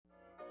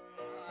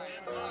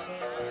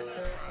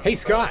Hey,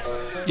 Scott.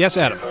 Yes,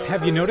 Adam.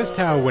 Have you noticed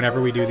how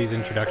whenever we do these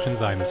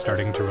introductions, I'm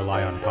starting to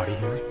rely on potty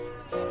humor?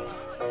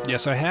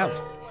 Yes, I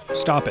have.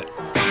 Stop it.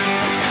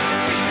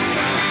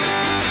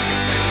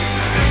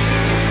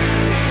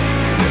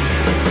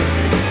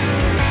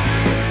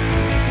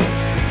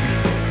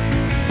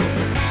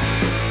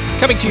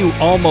 Coming to you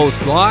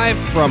almost live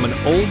from an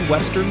old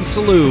Western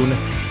saloon,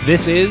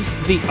 this is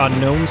The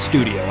Unknown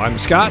Studio. I'm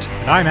Scott.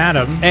 And I'm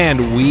Adam.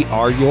 And we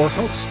are your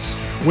hosts.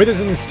 With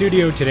us in the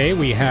studio today,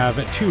 we have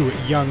two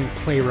young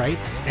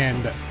playwrights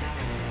and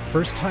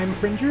first-time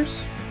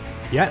fringers?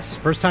 Yes,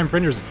 first-time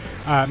fringers.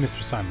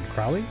 Mr. Simon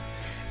Crowley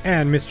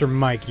and Mr.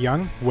 Mike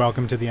Young.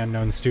 Welcome to The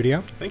Unknown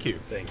Studio. Thank you.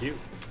 Thank you.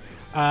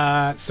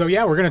 So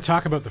yeah, we're going to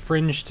talk about the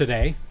Fringe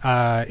today.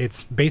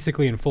 It's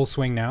basically in full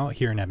swing now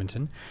here in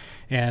Edmonton.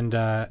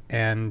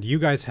 And you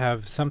guys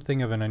have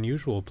something of an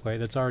unusual play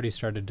that's already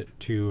started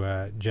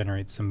to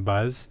generate some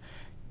buzz.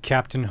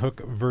 Captain Hook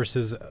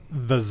versus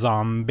the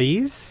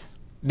Zombies.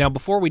 Now,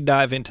 before we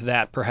dive into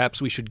that, perhaps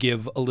we should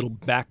give a little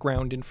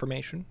background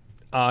information.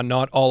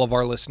 Not all of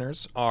our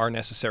listeners are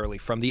necessarily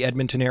from the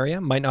Edmonton area,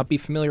 might not be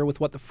familiar with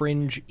what the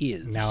Fringe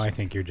is. Now I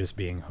think you're just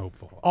being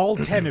hopeful. All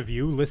 10 of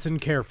you, listen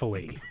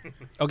carefully.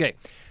 Okay.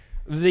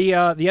 The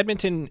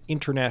Edmonton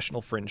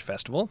International Fringe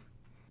Festival,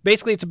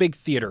 basically it's a big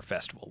theater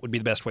festival, would be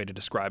the best way to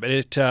describe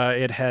it.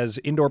 It has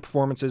indoor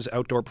performances,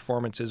 outdoor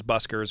performances,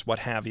 buskers, what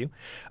have you.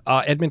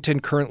 Edmonton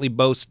currently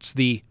boasts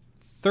the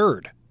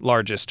third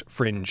largest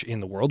Fringe in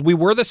the world. We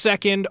were the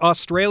second.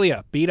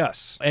 Australia beat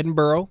us.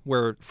 Edinburgh,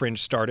 where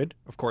Fringe started,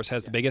 of course,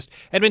 has the biggest.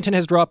 Edmonton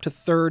has dropped to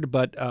third,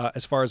 but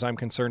as far as I'm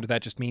concerned,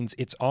 that just means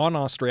it's on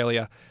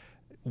Australia.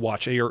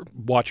 Watch your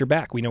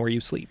back. We know where you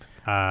sleep.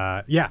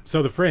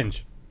 So the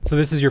Fringe. So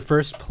this is your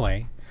first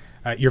play,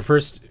 your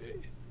first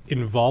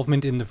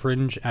involvement in the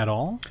Fringe at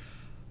all?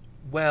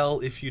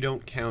 Well, if you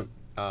don't count,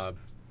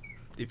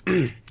 if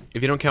you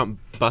don't count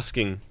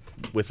busking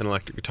with an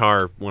electric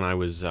guitar when I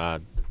was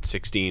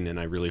 16, and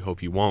I really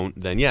hope you won't,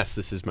 then yes,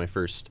 this is my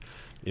first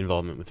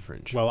involvement with the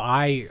Fringe. Well,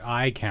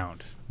 I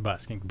count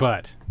busking,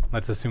 but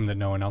let's assume that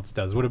no one else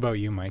does. What about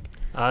you, Mike?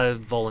 I've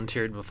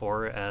volunteered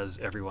before, as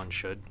everyone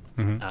should,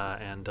 Mm-hmm.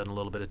 and done a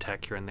little bit of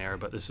tech here and there,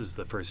 but this is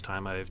the first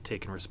time I've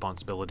taken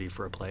responsibility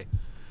for a play.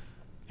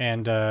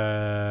 And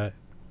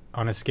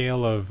on a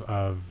scale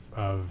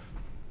of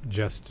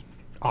just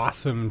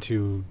awesome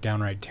to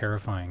downright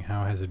terrifying,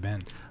 how has it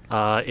been?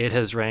 It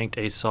has ranked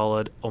a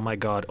solid, oh my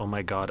god, I'm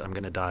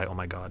going to die, oh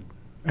my god.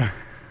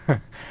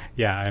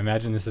 Yeah, I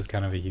imagine this is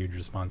kind of a huge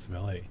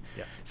responsibility.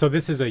 Yeah. So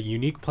this is a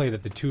unique play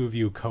that the two of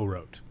you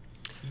co-wrote.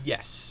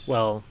 Yes.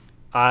 Well,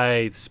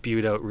 I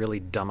spewed out really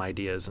dumb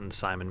ideas, and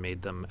Simon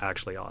made them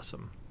actually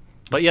awesome.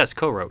 But yes,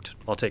 co-wrote.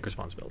 I'll take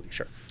responsibility,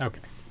 sure. Okay.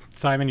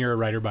 Simon, you're a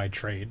writer by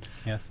trade,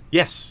 yes?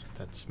 Yes,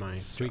 that's my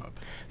Sweet. job.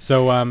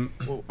 So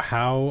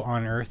how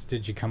on earth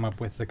did you come up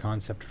with the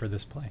concept for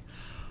this play?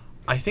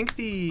 I think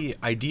the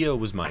idea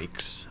was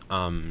Mike's.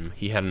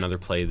 He had another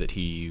play that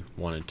he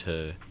wanted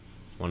to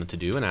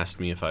do, and asked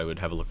me if I would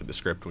have a look at the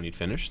script when he'd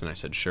finished, and I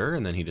said sure,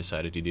 and then he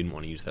decided he didn't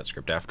want to use that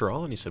script after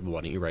all, and he said, well,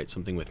 why don't you write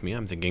something with me?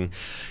 I'm thinking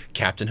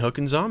Captain Hook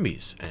and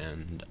Zombies.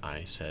 And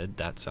I said,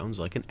 that sounds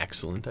like an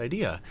excellent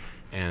idea.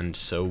 And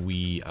so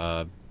we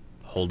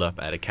holed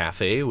up at a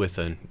cafe with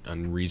an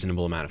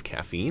unreasonable amount of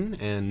caffeine,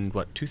 and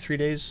 2-3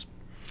 days?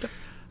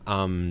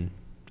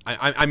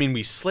 I mean,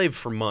 we slaved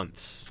for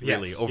months,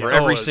 really, Yes. over Yeah.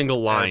 every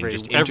single line, every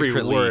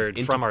intricately- word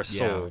from our yeah.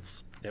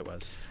 souls. It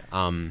was.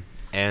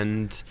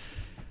 And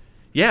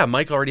yeah,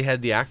 Mike already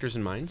had the actors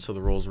in mind, so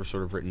the roles were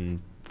sort of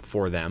written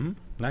for them.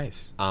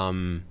 Nice.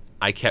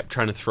 I kept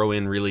trying to throw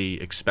in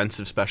really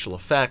expensive special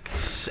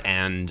effects,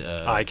 and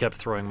I kept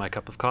throwing my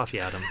cup of coffee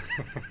at him,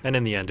 and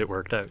in the end, it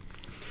worked out.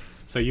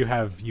 So you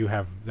have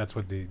that's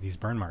what these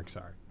burn marks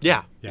are.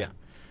 yeah.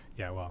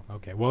 Yeah, well,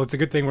 okay. Well, it's a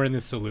good thing we're in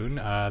this saloon.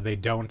 They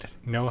don't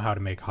know how to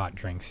make hot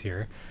drinks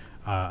here,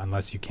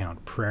 unless you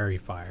count prairie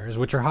fires,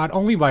 which are hot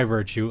only by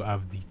virtue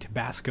of the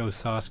Tabasco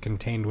sauce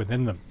contained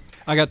within them.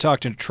 I got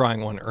talked into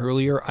trying one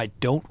earlier. I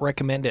don't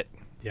recommend it.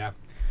 Yeah.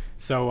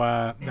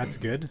 So that's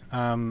good.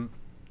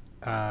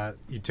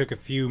 You took a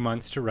few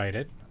months to write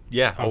it.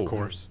 Yeah, Of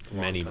course.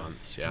 many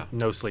months. Yeah.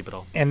 No sleep at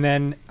all. And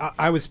then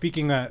I was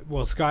speaking,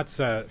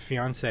 Scott's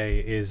fiance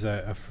is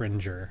a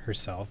fringer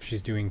herself. She's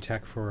doing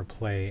tech for a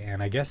play,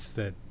 and I guess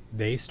that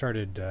they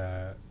started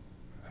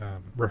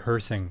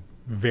rehearsing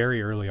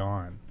very early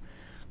on.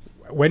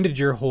 When did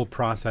your whole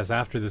process,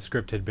 after the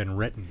script had been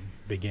written,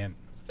 begin?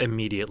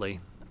 Immediately.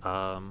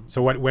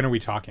 So when are we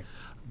talking?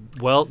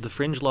 Well, the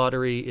Fringe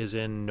Lottery is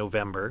in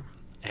November,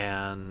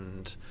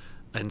 and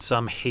in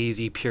some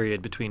hazy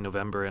period between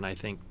November and I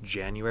think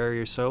January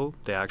or so,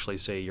 they actually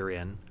say you're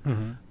in.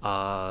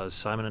 Mm-hmm.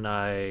 Simon and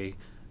I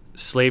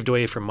slaved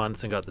away for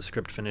months and got the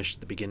script finished at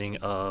the beginning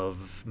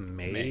of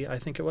May. I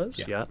think it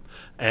was. Yeah.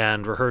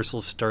 And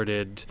rehearsals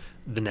started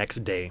the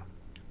next day.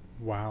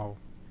 Wow.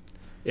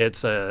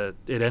 It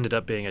ended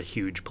up being a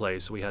huge play,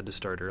 so we had to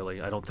start early.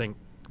 I don't think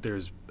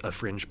there's a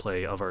Fringe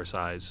play of our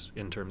size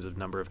in terms of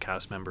number of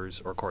cast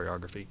members or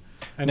choreography.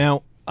 And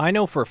now, I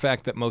know for a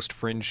fact that most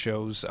Fringe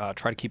shows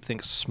try to keep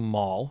things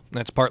small. And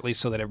that's partly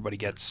so that everybody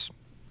gets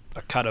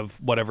a cut of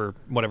whatever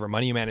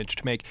money you manage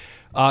to make.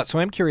 So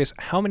I'm curious,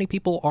 how many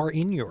people are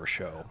in your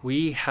show?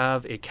 We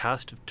have a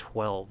cast of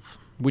 12.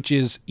 Which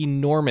is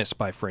enormous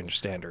by Fringe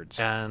standards.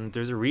 And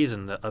there's a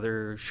reason that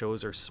other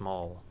shows are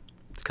small.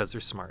 It's because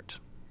they're smart.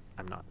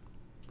 I'm not.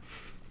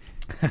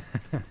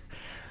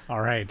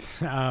 All right.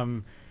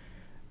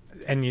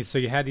 So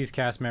you had these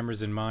cast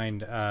members in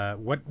mind.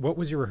 What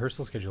was your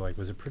rehearsal schedule like?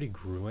 Was it pretty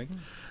grueling?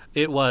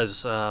 It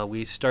was.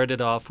 We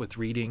started off with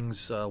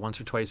readings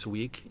once or twice a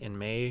week in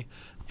May.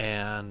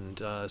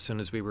 And as soon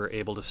as we were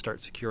able to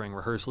start securing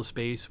rehearsal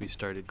space, we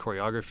started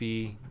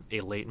choreography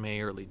late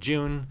May, early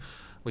June.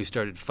 We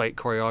started fight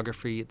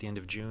choreography at the end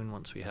of June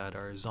once we had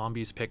our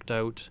zombies picked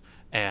out.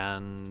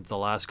 And the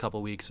last couple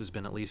weeks has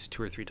been at least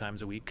 2 or 3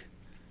 times a week.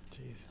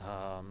 Jeez.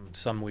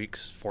 Some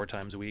weeks 4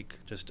 times a week,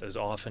 just as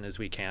often as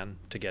we can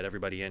to get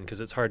everybody in, because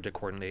it's hard to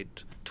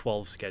coordinate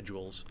 12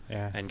 schedules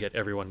and get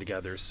everyone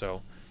together.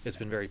 So it's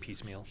been very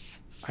piecemeal.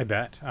 I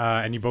bet.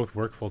 And you both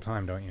work full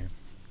time, don't you?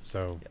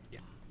 So, Yeah.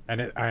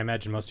 And I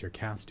imagine most of your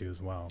cast do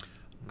as well.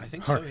 I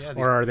think so, yeah.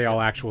 Or are they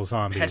all actual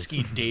zombies?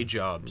 Pesky day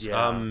jobs.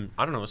 Yeah.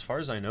 I don't know. As far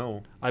as I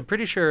know, I'm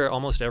pretty sure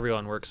almost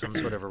everyone works some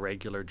sort of a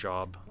regular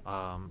job,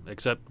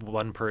 except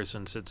one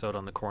person sits out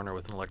on the corner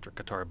with an electric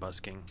guitar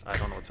busking. I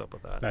don't know what's up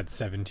with that. That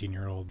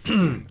 17-year-old.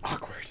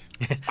 Awkward.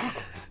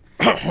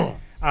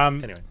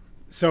 Anyway.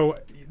 So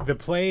the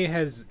play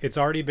it's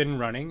already been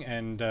running,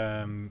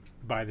 and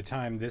by the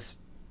time this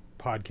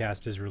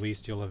podcast is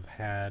released, you'll have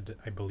had,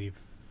 I believe,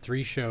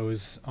 3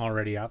 shows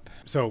already up.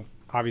 So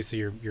obviously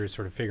you're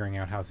sort of figuring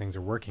out how things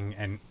are working,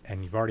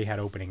 and you've already had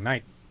opening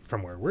night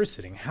from where we're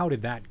sitting. How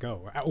did that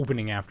go?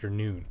 Opening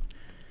afternoon.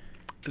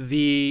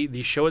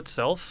 The show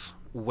itself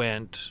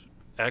went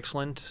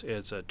excellent.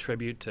 It's a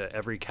tribute to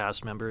every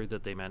cast member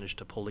that they managed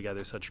to pull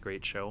together such a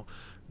great show.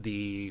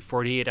 The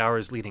 48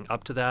 hours leading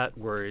up to that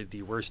were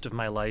the worst of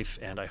my life,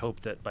 and I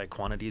hope that by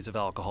quantities of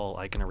alcohol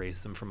I can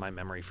erase them from my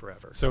memory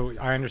forever. So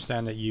I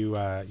understand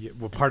that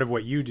well, part of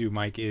what you do,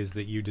 Mike, is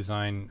that you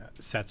design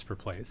sets for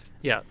plays.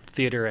 Yeah,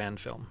 theater and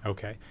film.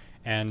 Okay.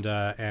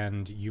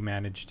 And you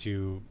managed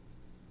to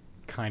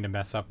kind of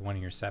mess up one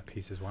of your set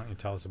pieces. Why don't you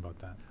tell us about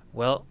that?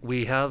 Well,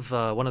 we have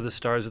one of the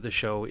stars of the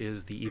show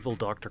is the evil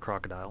Dr.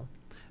 Crocodile.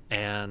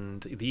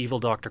 And the evil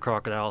Dr.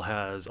 Crocodile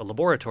has a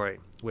laboratory,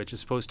 which is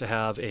supposed to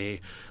have a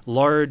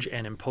large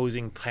and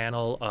imposing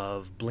panel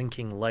of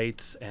blinking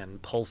lights and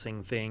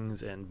pulsing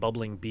things and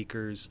bubbling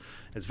beakers.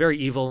 It's very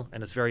evil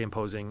and it's very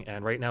imposing.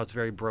 And right now it's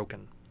very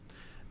broken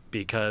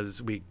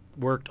because we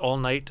worked all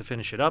night to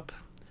finish it up.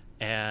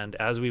 And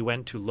as we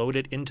went to load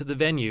it into the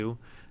venue,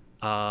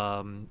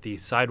 the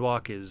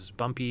sidewalk is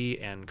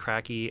bumpy and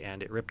cracky,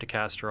 and it ripped a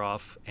caster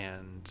off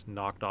and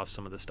knocked off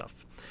some of the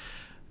stuff.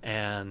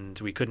 And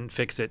we couldn't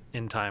fix it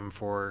in time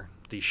for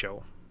the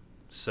show.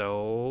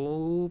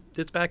 So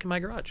it's back in my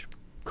garage.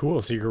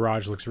 Cool. So your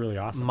garage looks really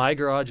awesome. My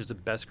garage is the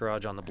best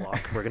garage on the block.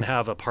 We're going to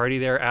have a party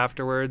there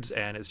afterwards,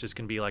 and it's just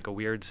going to be like a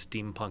weird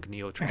steampunk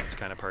neo-trance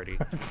kind of party.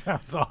 That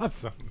sounds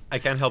awesome. I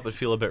can't help but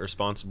feel a bit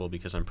responsible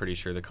because I'm pretty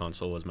sure the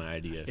console was my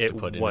idea It to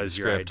put in was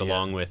the your script, idea.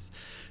 along with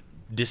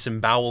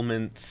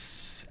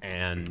disembowelments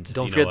and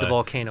Don't forget the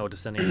volcano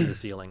descending from the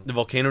ceiling. the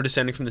volcano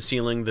descending from the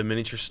ceiling, the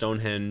miniature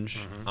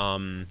Stonehenge.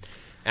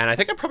 And I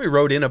think I probably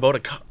wrote in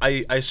about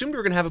I assumed we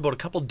were going to have about a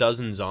couple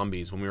dozen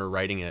zombies when we were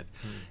writing it.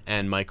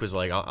 And Mike was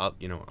like,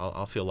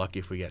 I'll feel lucky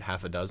if we get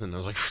half a dozen. And I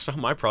was like, it's not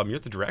my problem. You're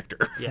the director.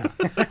 Yeah.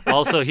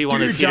 Also, he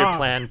wanted your Peter job.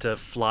 Pan to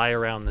fly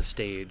around the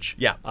stage.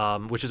 Yeah.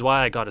 Which is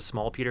why I got a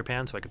small Peter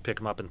Pan so I could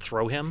pick him up and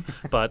throw him.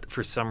 But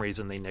for some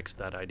reason, they nixed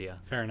that idea.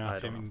 Fair enough. I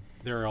don't know. mean,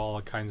 there are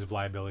all kinds of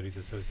liabilities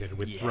associated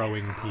with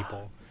throwing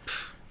people.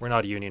 We're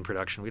not a union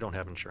production. We don't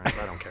have insurance.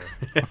 I don't care.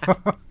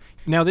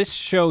 Now, this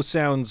show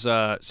sounds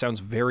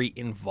very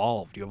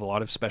involved. You have a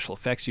lot of special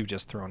effects you've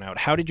just thrown out.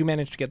 How did you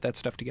manage to get that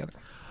stuff together?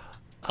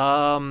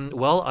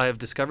 Well, I've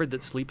discovered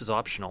that sleep is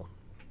optional.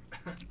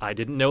 I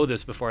didn't know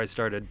this before I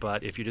started,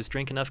 but if you just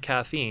drink enough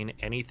caffeine,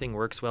 anything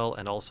works well,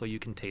 and also you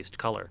can taste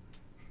color.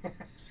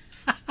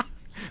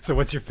 So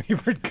what's your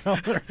favorite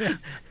color?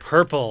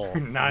 Purple.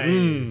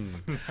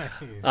 Nice.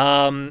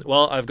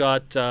 Well, I've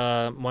got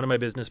one of my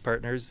business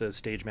partners, the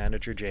stage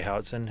manager, Jay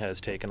Howitson, has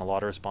taken a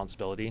lot of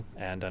responsibility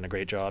and done a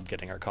great job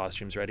getting our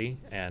costumes ready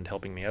and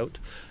helping me out.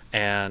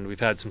 And we've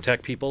had some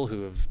tech people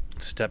who have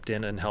stepped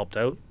in and helped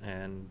out.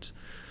 And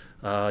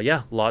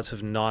lots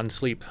of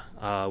non-sleep.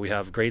 We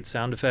have great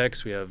sound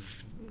effects. We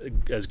have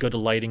as good a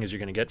lighting as you're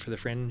going to get for the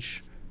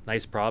Fringe.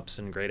 Nice props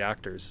and great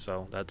actors.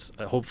 So that's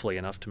hopefully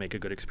enough to make a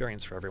good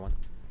experience for everyone.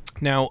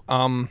 Now,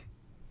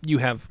 you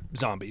have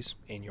zombies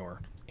in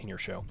your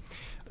show.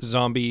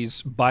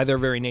 Zombies, by their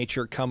very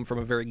nature, come from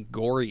a very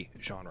gory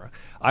genre.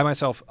 I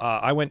myself,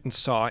 I went and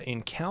saw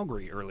in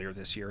Calgary earlier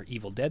this year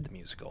Evil Dead the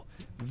musical.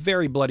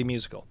 Very bloody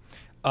musical.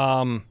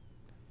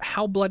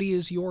 How bloody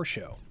is your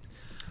show?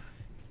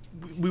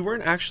 We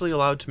weren't actually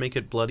allowed to make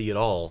it bloody at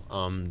all.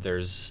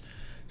 There's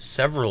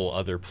several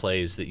other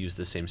plays that use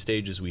the same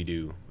stage as we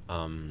do,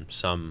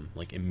 some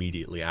like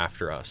immediately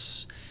after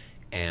us.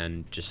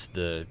 and just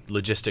the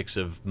logistics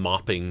of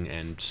mopping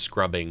and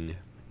scrubbing,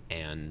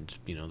 and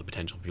the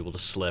potential for people to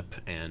slip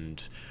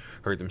and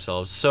hurt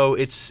themselves. So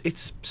it's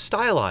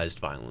stylized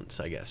violence,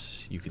 I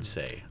guess you could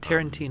say.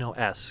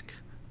 Tarantino-esque,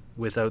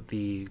 without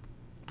the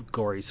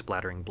gory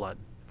splattering blood.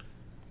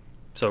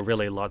 So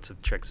really lots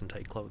of chicks in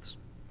tight clothes.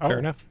 Fair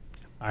enough.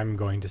 I'm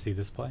going to see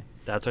this play.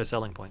 That's our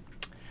selling point.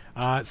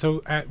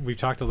 So we've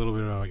talked a little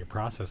bit about your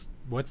process.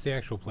 What's the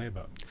actual play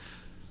about?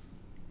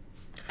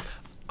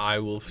 I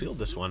will field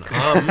this one.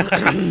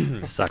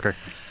 Sucker.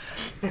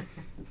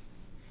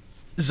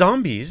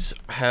 Zombies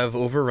have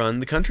overrun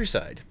the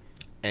countryside,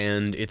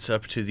 and it's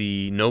up to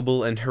the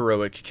noble and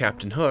heroic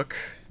Captain Hook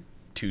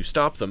to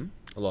stop them,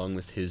 along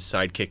with his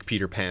sidekick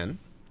Peter Pan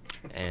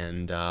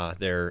and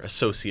their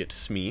associate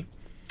Smee.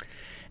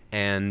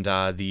 And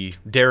the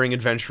daring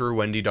adventurer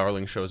Wendy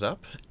Darling shows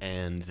up,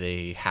 and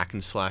they hack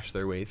and slash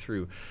their way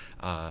through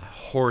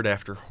horde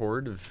after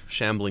horde of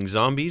shambling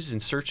zombies in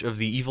search of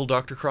the evil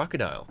Dr.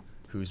 Crocodile,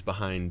 who's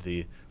behind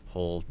the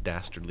whole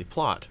dastardly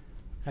plot.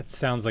 That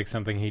sounds like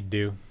something he'd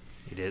do.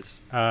 It is.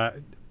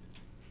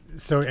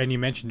 So, and you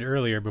mentioned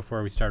earlier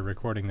before we started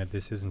recording that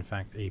this is in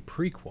fact a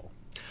prequel.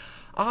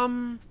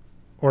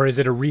 Or is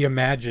it a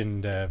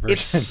reimagined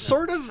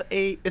version?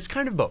 It's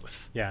kind of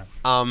both. Yeah.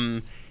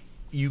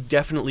 You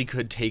definitely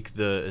could take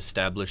the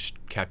established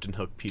Captain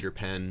Hook Peter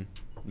Pan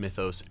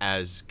mythos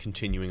as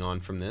continuing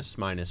on from this,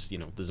 minus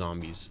the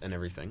zombies and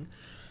everything.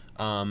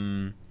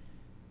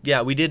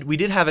 Yeah, we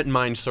did have it in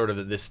mind, sort of,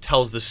 that this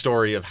tells the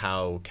story of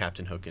how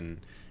Captain Hook and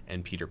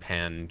Peter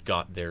Pan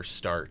got their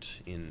start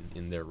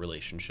in their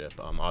relationship.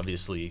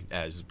 Obviously,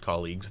 as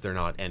colleagues, they're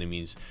not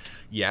enemies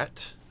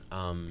yet.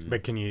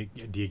 But do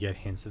you get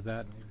hints of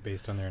that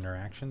based on their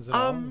interactions at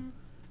all?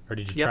 Or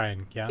did you try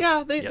and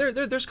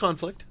there's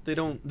conflict. They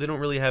don't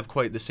really have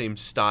quite the same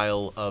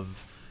style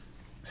of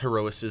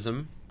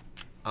heroicism,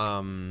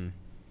 so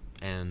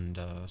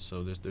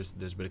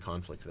there's a bit of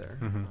conflict there.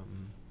 Mm-hmm.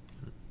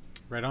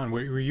 Right on.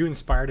 Were you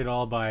inspired at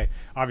all by,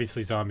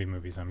 obviously, zombie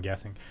movies? I'm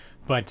guessing,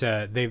 but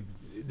there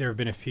have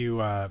been a few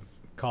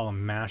call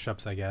them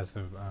mashups, I guess,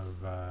 of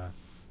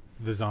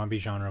the zombie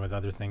genre with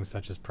other things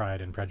such as Pride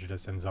and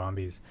Prejudice and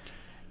zombies.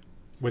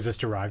 Was this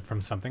derived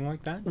from something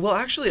like that? Well,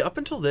 actually, up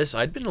until this,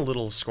 I'd been a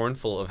little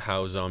scornful of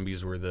how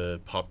zombies were the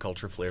pop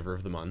culture flavor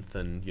of the month,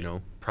 and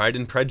Pride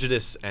and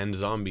Prejudice and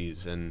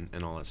zombies and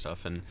all that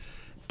stuff. And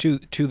to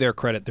their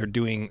credit, they're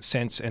doing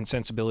Sense and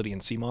Sensibility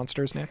and Sea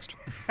Monsters next.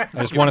 I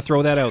just want to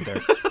throw that out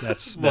there.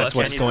 That's what's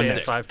Can you going say on.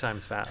 it 5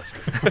 times fast?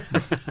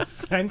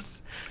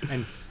 Sense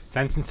and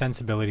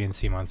Sensibility and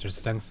Sea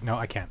Monsters. No,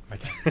 I can't.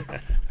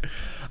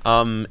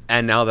 And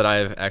now that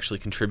I've actually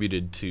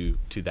contributed to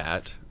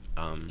that.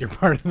 You're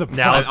part of the problem.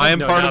 Now, I am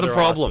part of the they're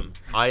problem.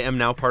 awesome. I am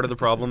now part of the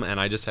problem, and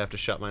I just have to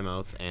shut my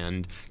mouth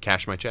and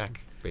cash my check,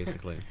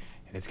 basically.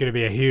 And it's going to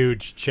be a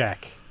huge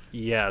check.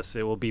 Yes,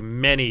 it will be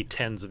many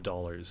tens of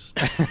dollars.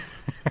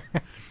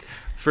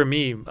 For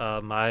me,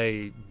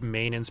 my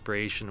main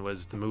inspiration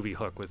was the movie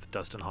Hook with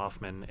Dustin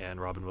Hoffman and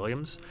Robin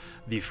Williams.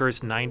 The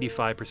first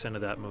 95%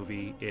 of that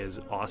movie is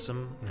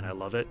awesome, and I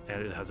love it.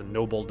 And it has a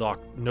noble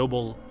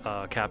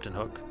Captain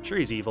Hook. Sure,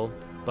 he's evil,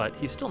 but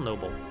he's still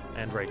noble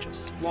and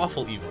righteous.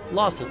 Lawful evil.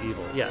 Lawful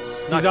evil,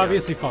 yes. He's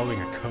obviously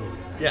following a code.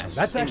 Yes.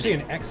 That's actually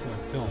an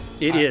excellent film.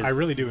 It is. I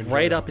really do enjoy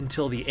right it. up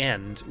until the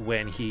end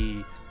when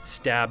he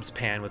stabs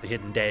Pan with a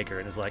hidden dagger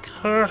and is like,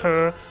 ha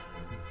ha.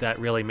 That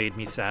really made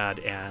me sad,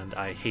 and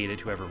I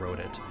hated whoever wrote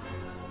it.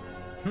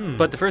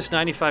 But the first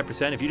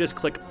 95%, if you just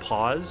click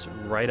pause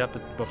right up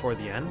before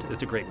the end,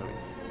 it's a great movie.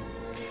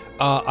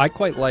 I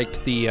quite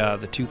liked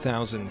the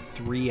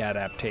 2003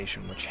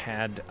 adaptation, which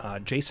had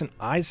Jason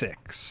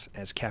Isaacs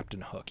as Captain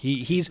Hook.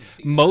 He's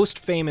most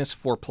famous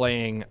for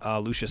playing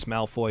Lucius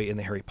Malfoy in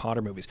the Harry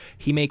Potter movies.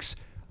 He makes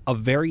a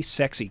very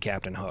sexy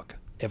Captain Hook,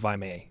 if I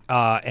may,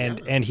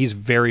 and he's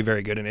very,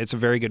 very good, and it's a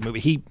very good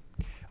movie.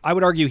 I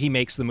would argue he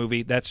makes the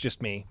movie. That's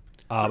just me.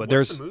 But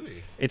what's the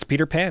movie? It's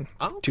Peter Pan,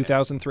 okay.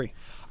 2003. 2003.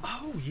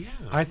 Oh, yeah.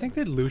 I think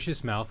that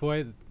Lucius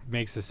Malfoy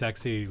makes a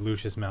sexy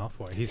Lucius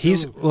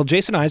Malfoy.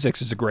 Jason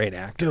Isaacs is a great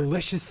actor.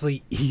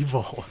 Deliciously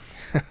evil.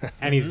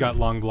 And he's got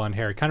long blonde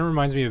hair. Kind of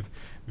reminds me of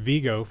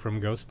Vigo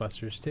from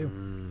Ghostbusters, too.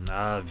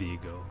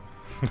 Vigo.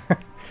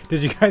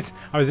 Did you guys...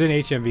 I was in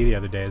HMV the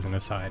other day as an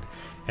aside.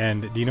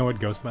 And do you know what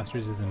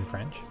Ghostbusters is in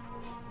French?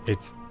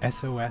 It's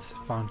SOS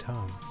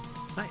Fantôme.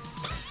 Nice.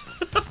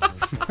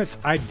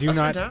 I do That's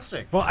not...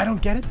 fantastic. Well, I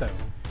don't get it, though.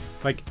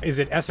 Like, is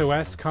it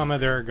SOS, comma,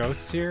 there are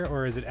ghosts here?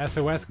 Or is it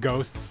SOS,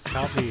 ghosts,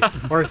 help me?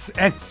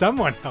 And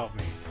someone help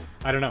me.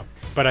 I don't know.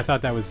 But I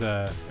thought that was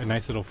a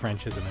nice little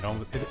Frenchism.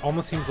 It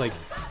almost seems like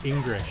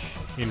English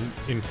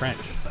in French.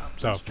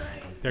 So,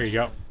 there you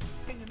go.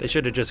 They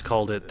should have just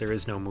called it There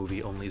Is No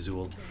Movie, Only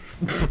Zool.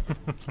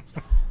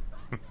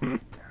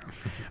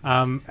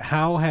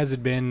 How has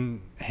it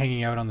been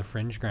hanging out on the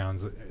Fringe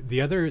grounds?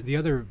 The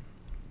other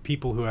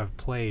people who have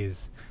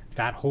plays,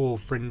 that whole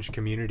Fringe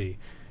community,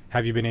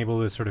 have you been able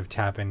to sort of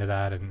tap into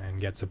that and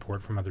get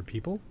support from other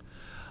people?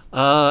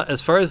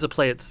 As far as the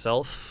play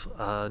itself,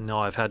 no,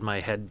 I've had my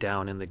head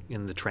down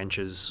in the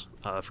trenches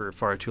for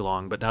far too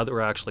long. But now that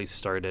we're actually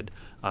started,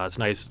 it's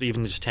nice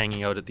even just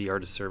hanging out at the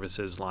artist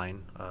services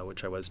line,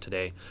 which I was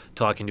today,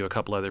 talking to a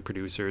couple other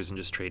producers and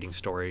just trading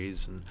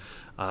stories. And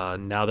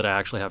now that I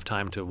actually have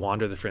time to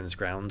wander the Fringe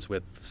grounds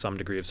with some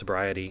degree of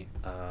sobriety,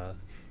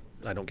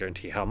 I don't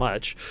guarantee how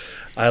much,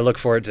 I look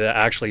forward to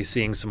actually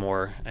seeing some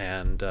more.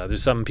 And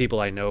there's some people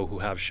I know who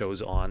have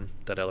shows on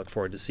that I look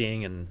forward to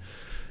seeing, and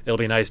it'll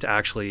be nice to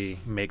actually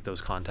make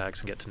those contacts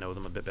and get to know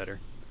them a bit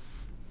better.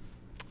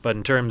 But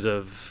in terms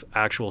of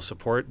actual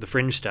support, the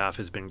Fringe staff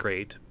has been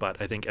great, but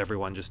I think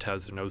everyone just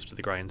has their nose to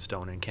the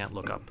grindstone and can't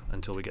look up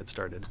until we get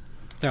started.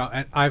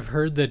 Now, I've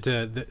heard that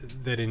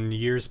that in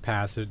years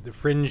past, the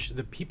Fringe,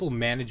 the people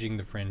managing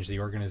the Fringe, the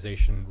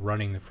organization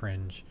running the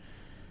Fringe,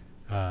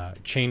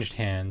 changed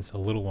hands a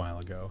little while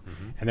ago,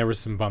 and there were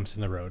some bumps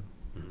in the road.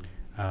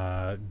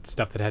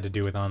 Stuff that had to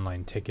do with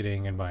online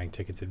ticketing and buying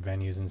tickets at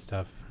venues and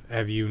stuff.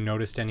 Have you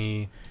noticed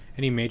any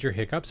major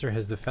hiccups, or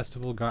has the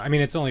festival gone? I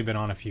mean, it's only been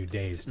on a few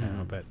days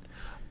now, but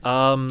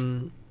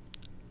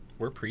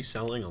We're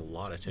pre-selling a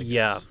lot of tickets.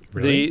 Yeah,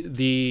 Really?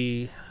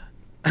 the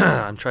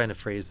I'm trying to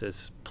phrase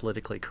this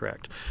politically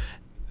correct.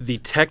 The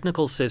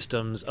technical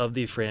systems of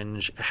the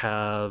Fringe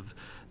have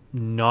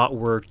not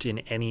worked in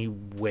any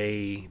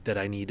way that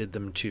I needed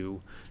them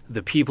to.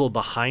 The people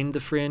behind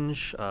the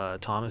Fringe,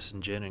 Thomas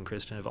and Jen and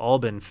Kristen, have all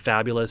been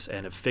fabulous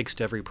and have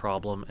fixed every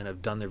problem and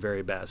have done their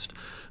very best.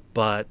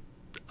 But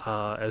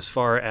as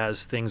far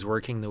as things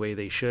working the way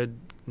they should,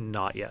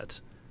 not yet.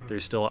 They're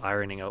still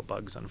ironing out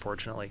bugs,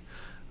 unfortunately.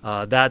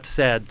 That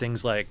said,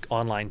 things like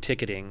online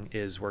ticketing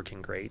is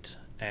working great,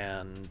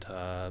 and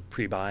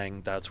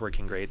pre-buying, that's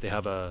working great. They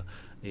have a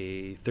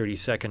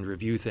 30-second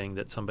review thing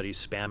that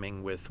somebody's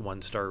spamming with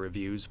 1-star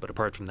reviews, but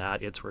apart from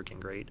that, it's working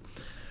great.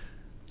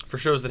 For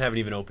shows that haven't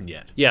even opened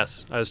yet.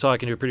 Yes, I was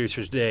talking to a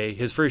producer today.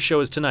 His first show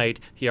is tonight.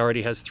 He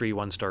already has 3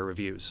 1-star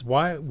reviews.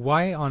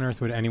 why on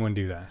earth would anyone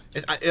do that?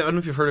 I don't know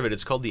if you've heard of it.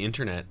 It's called the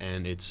Internet,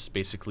 and it's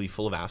basically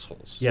full of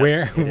assholes.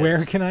 Yes, where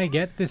is. can I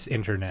get this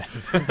internet?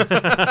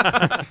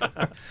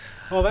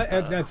 Well,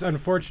 that's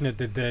unfortunate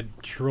that the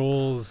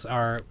trolls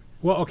are.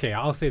 Well, okay,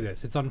 I'll say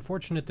this: it's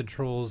unfortunate the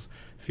trolls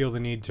feel the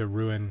need to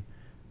ruin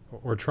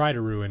or try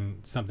to ruin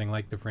something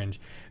like the Fringe,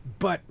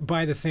 but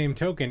by the same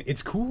token,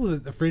 it's cool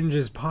that the Fringe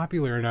is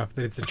popular enough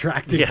that it's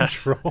attracting Yes.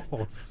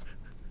 trolls.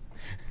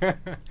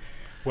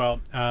 Well,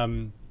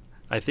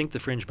 I think the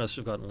Fringe must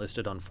have gotten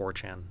listed on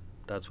 4chan.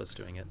 That's what's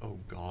doing it. Oh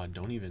God!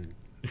 Don't even.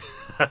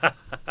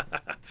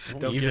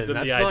 Don't give them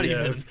That's the not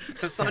idea. even.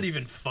 That's not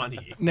even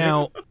funny.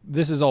 Now,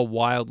 this is all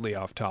wildly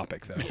off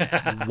topic, though.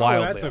 oh,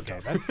 Wildly that's off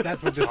okay. topic.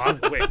 That's what this.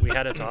 Wait, we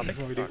had a topic? That's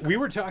what we do. We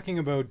were talking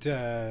about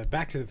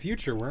Back to the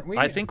Future, weren't we?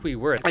 I think we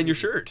were. And your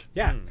shirt.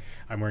 Yeah,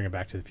 I'm wearing a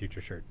Back to the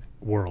Future shirt.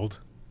 World,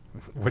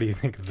 what do you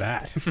think of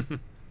that?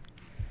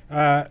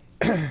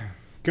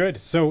 Good.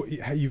 So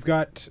you've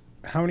got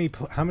how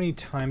many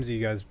times are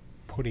you guys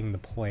putting the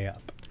play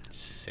up?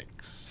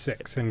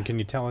 6. And can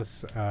you tell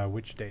us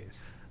which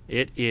days?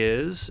 It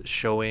is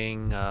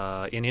showing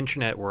in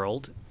Internet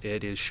World.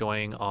 It is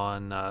showing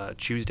on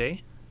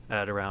Tuesday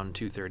at around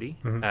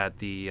 2:30 at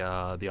the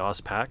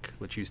OSPAC,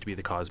 which used to be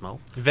the Cosmo.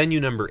 Venue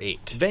number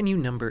 8. Venue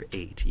number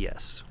 8,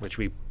 yes, which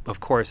we of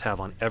course have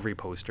on every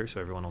poster,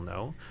 so everyone will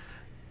know.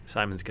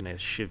 Simon's gonna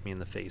shiv me in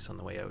the face on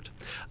the way out.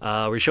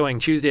 We're showing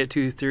Tuesday at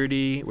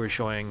 2:30. We're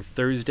showing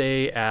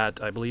Thursday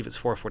at, I believe it's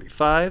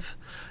 4:45,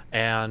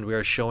 and we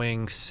are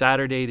showing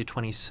Saturday the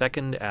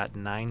 22nd at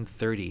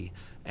 9:30.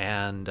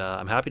 And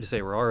I'm happy to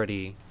say we're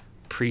already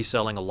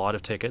pre-selling a lot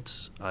of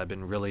tickets. I've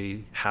been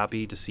really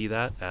happy to see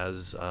that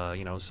as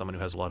someone who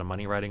has a lot of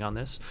money riding on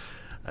this.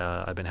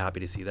 I've been happy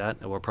to see that.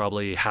 And we're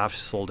probably half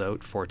sold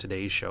out for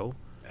today's show.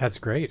 That's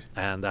great.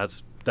 And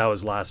that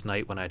was last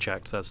night when I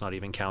checked. So that's not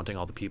even counting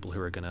all the people who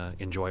are going to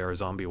enjoy our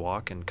zombie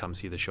walk and come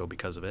see the show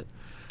because of it.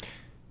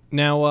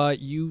 Now,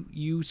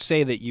 you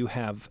say that you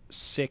have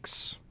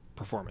 6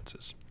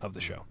 performances of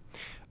the show,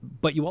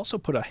 but you also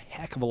put a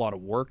heck of a lot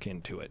of work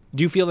into it.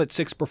 Do you feel that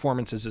 6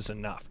 performances is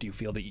enough? Do you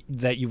feel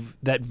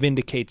that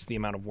vindicates the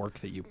amount of work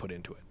that you put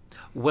into it?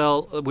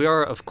 Well, we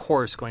are, of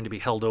course, going to be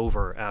held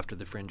over after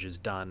the Fringe is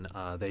done.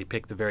 They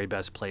pick the very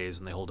best plays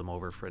and they hold them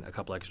over for a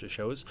couple extra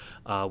shows.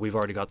 We've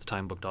already got the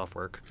time booked off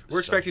work. We're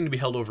expecting to be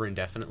held over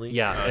indefinitely.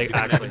 Yeah,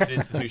 Actually, it's an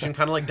institution,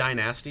 kind of like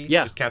Dynasty.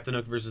 Yeah. Just Captain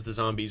Hook versus the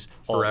zombies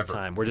all forever. the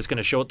time. We're just going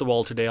to show at the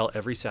Walterdale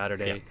every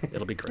Saturday.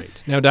 It'll be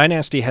great. Now,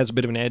 Dynasty has a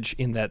bit of an edge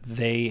in that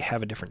they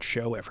have a different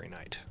show every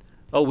night.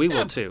 Oh, we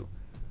will too.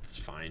 It's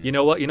fine. You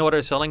know what? You know what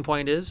our selling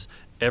point is?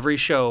 Every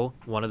show,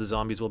 one of the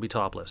zombies will be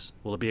topless.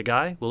 Will it be a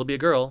guy? Will it be a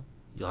girl?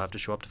 You'll have to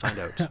show up to find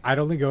out. I'd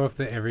only go if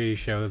every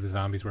show the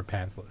zombies were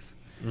pantsless.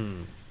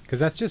 Because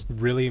that's just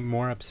really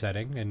more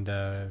upsetting and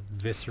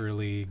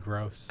viscerally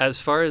gross. As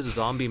far as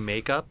zombie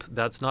makeup,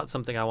 that's not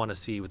something I want to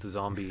see with the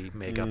zombie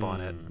makeup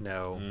on it.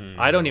 No.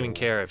 I don't even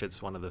care if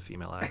it's one of the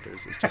female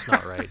actors. It's just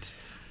not right.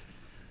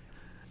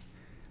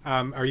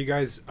 Are you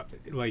guys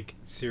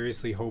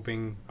seriously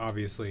hoping,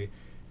 obviously,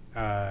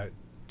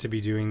 to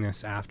be doing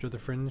this after the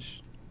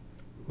Fringe?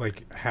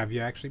 Like, have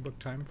you actually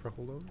booked time for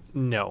holdovers?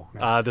 No.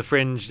 No. The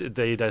Fringe,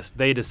 they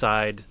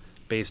decide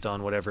based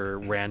on whatever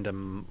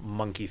random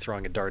monkey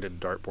throwing a dart at a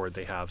dartboard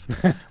they have.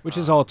 Which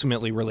is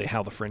ultimately really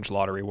how the Fringe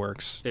lottery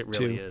works. It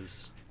really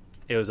is.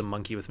 It was a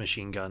monkey with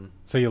machine gun.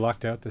 So you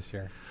lucked out this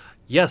year.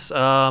 Yes,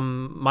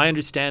 my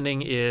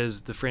understanding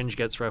is the Fringe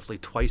gets roughly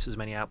twice as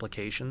many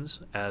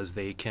applications as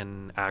they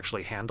can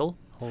actually handle.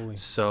 Holy.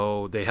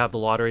 So they have the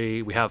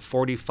lottery. We have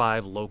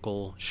 45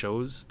 local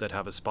shows that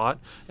have a spot,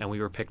 and we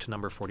were picked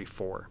number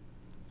 44.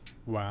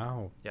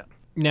 Wow. Yeah.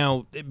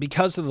 Now,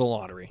 because of the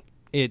lottery,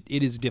 it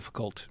is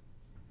difficult.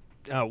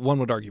 One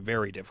would argue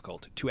very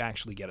difficult to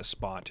actually get a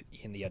spot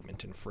in the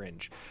Edmonton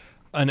Fringe.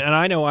 And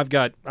I know I've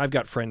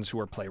got friends who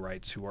are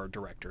playwrights, who are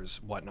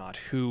directors, whatnot,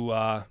 who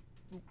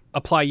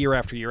apply year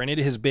after year, and it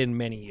has been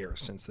many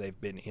years since they've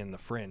been in the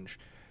Fringe.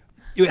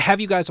 Have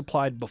you guys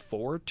applied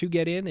before to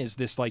get in? Is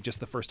this like just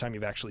the first time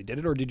you've actually did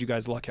it, or did you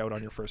guys luck out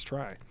on your first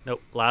try?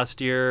 Nope.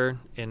 Last year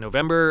in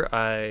November,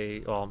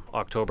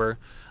 October,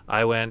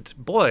 I went,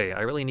 boy,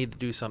 I really need to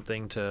do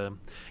something to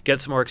get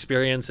some more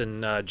experience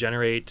and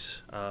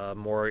generate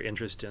more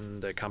interest in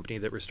the company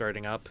that we're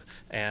starting up.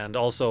 And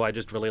also, I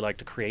just really like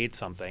to create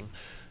something.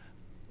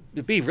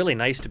 It'd be really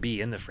nice to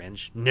be in the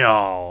Fringe.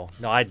 No,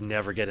 I'd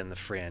never get in the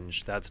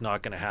Fringe. That's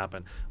not going to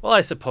happen. Well,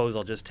 I suppose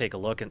I'll just take a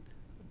look and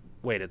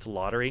wait, it's a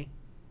lottery?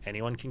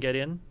 Anyone can get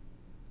in?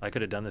 I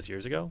could have done this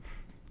years ago?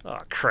 Oh,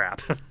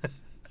 crap.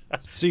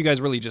 So you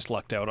guys really just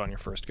lucked out on your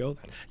first go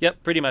then?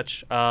 Yep, pretty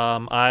much.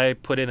 I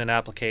put in an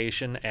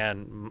application,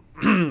 and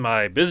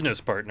my business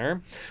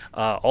partner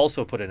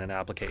also put in an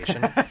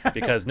application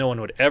because no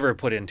one would ever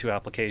put in 2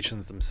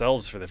 applications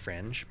themselves for the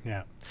Fringe.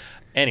 Yeah.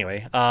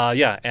 Anyway,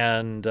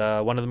 and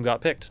one of them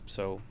got picked,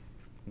 so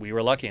we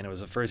were lucky, and it was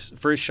the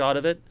first shot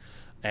of it.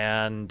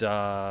 And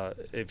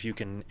if you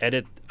can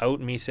edit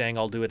out me saying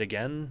I'll do it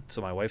again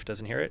so my wife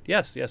doesn't hear it,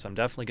 yes, I'm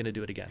definitely going to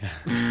do it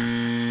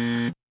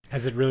again.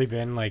 Has it really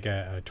been like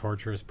a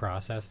torturous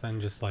process then?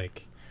 Just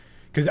like,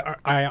 because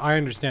I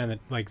understand that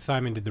like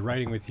Simon did the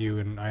writing with you,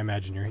 and I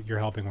imagine you're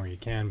helping where you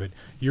can, but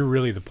you're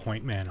really the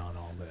point man on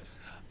all this.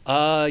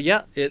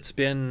 Yeah, it's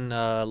been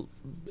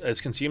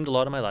it's consumed a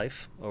lot of my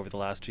life over the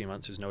last few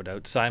months. There's no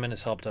doubt. Simon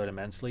has helped out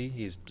immensely.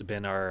 He's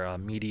been our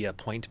media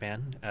point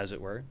man, as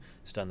it were.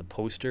 He's done the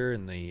poster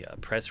and the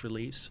press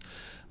release.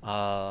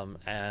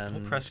 And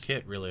Whole press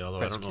kit, really,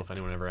 although I don't know if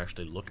anyone ever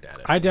actually looked at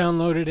it. I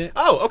downloaded it.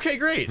 Oh, okay,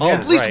 great. Oh,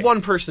 At least right.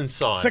 one person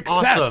saw it.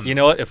 Success! Awesome. you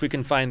know what? If we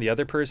can find the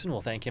other person,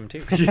 we'll thank him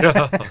too.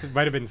 Yeah. It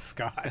might have been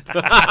Scott.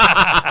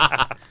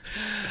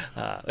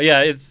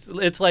 Yeah,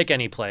 it's like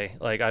any play.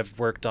 Like I've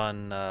worked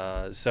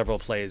on several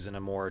plays in a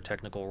more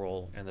technical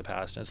role in the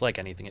past, and it's like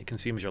anything; it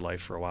consumes your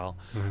life for a while.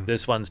 Mhm.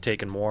 This one's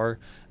taken more,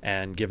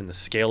 and given the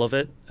scale of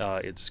it,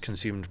 it's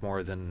consumed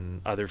more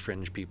than other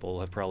Fringe people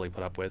have probably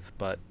put up with.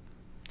 But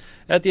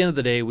at the end of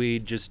the day, we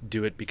just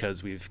do it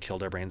because we've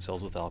killed our brain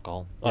cells with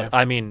alcohol. Yeah.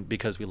 I mean,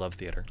 because we love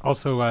theater.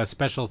 Also,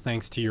 special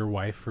thanks to your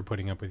wife for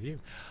putting up with you.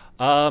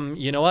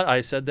 You know what?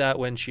 I said that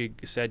when she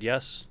said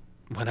yes.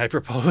 When I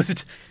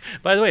proposed.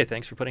 By the way,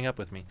 thanks for putting up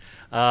with me.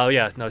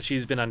 Yeah, no,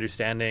 she's been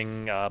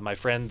understanding. My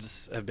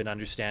friends have been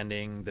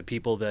understanding. The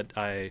people that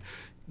I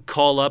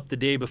call up the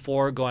day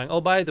before going,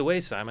 oh, by the way,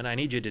 Simon, I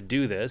need you to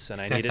do this,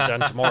 and I need it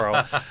done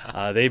tomorrow.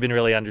 They've been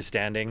really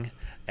understanding.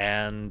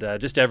 And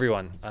just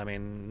everyone. I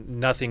mean,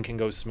 nothing can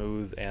go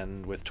smooth.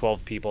 And with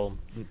 12 people,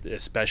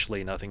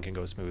 especially, nothing can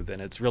go smooth.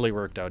 And it's really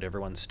worked out.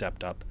 Everyone's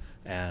stepped up.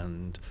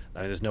 And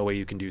I mean, there's no way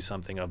you can do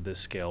something of this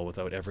scale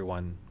without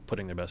everyone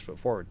putting their best foot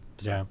forward.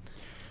 So. Yeah.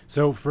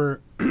 So for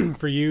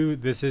for you,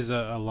 this is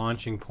a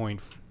launching point.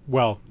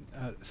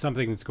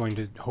 Something that's going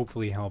to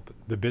hopefully help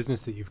the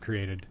business that you've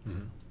created.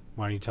 Mhm.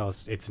 Why don't you tell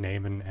us its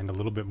name and a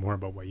little bit more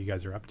about what you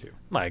guys are up to?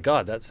 My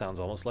God, that sounds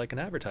almost like an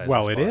advertising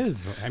Well, spot. it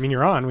is. I mean,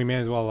 you're on. We may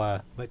as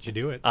well let you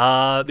do it.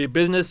 The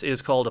business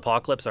is called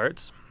Apocalypse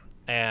Arts,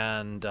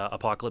 and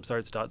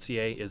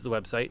apocalypsearts.ca is the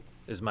website.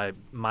 Is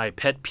my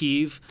pet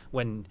peeve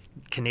when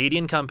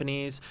Canadian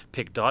companies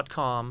pick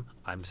 .com.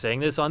 I'm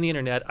saying this on the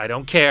internet. I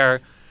don't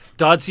care.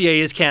 .ca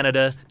is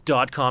Canada.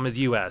 .com is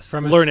US.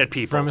 Learn it,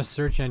 people. From a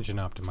search engine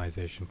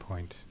optimization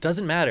point,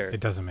 doesn't matter. it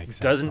doesn't make sense.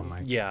 Doesn't oh my.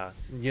 yeah.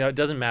 It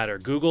doesn't matter.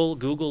 Google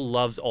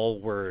loves all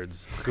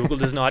words. Google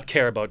does not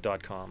care about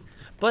 .com.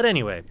 But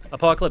anyway,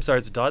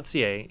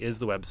 apocalypsearts.ca is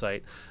the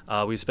website.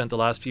 We've spent the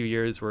last few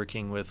years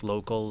working with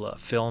local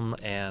film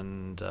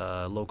and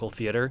local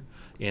theater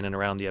in and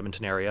around the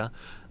Edmonton area.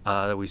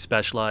 We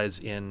specialize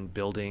in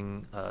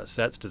building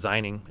sets,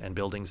 designing and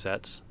building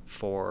sets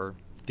for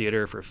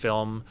theater, for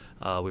film.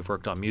 We've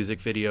worked on music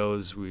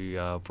videos.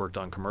 We've worked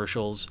on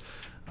commercials.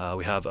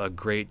 We have a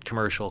great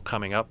commercial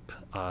coming up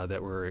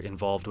that we're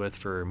involved with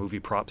for Movie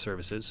Prop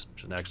Services,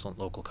 which is an excellent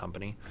local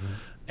company.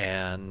 Mm-hmm.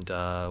 And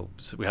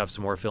so we have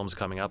some more films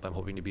coming up. I'm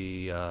hoping to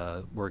be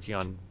working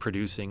on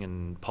producing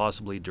and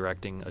possibly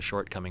directing a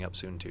short coming up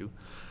soon too.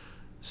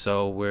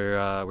 So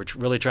we're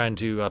really trying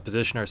to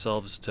position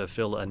ourselves to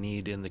fill a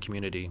need in the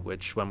community,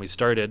 which when we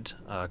started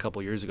a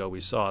couple years ago,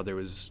 we saw there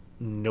was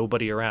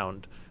nobody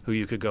around who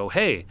you could go,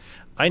 hey,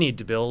 I need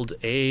to build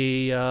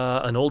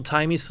an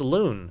old-timey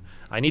saloon.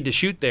 I need to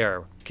shoot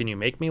there. Can you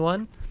make me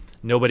one?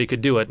 Nobody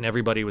could do it, and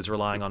everybody was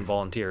relying on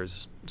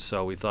volunteers.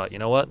 So we thought, you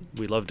know what?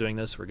 We love doing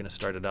this. We're going to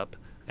start it up.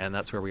 And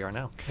that's where we are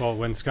now. Well,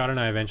 when Scott and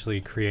I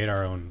eventually create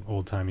our own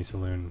old-timey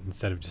saloon,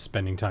 instead of just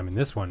spending time in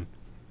this one,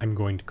 I'm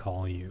going to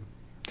call you.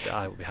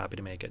 I would be happy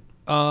to make it.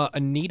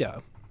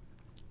 Anita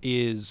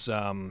is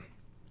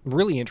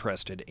really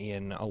interested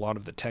in a lot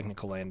of the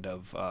technical end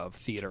of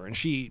theater, and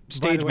she By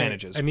stage the way,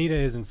 manages. Anita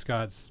isn't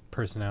Scott's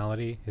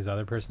personality, his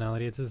other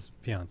personality. It's his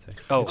fiance.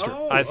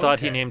 Oh, I thought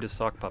he okay. named his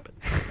sock puppet.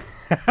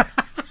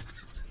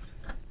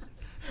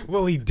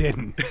 Well, he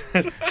didn't.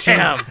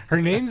 Damn. Her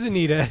name's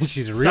Anita. And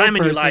she's a real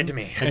Simon, you person, lied to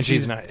me. And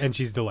she's nice. And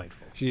she's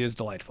delightful. She is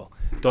delightful.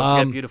 Don't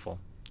forget beautiful.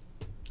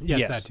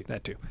 Yes, that too.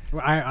 That too.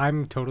 Well,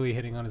 I'm totally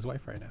hitting on his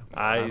wife right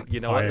now. You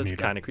know Hi, what? It's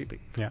Anita. kind of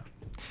creepy. Yeah.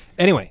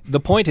 Anyway,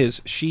 the point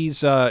is she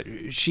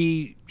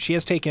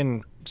has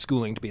taken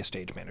schooling to be a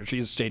stage manager.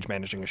 She's stage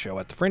managing a show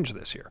at the Fringe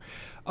this year.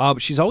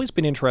 She's always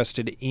been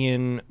interested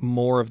in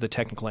more of the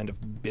technical end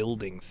of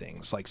building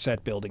things, like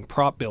set building,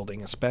 prop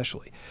building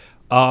especially.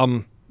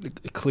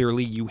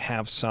 Clearly, you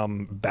have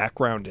some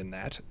background in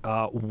that.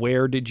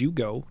 Where did you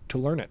go to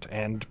learn it,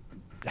 and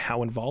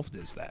how involved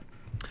is that?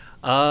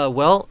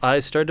 Well, I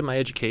started my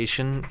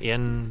education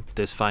in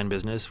this fine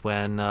business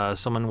when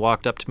someone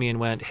walked up to me and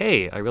went,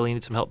 "Hey, I really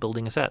need some help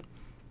building a set."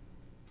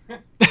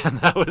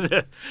 And that was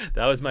it.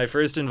 That was my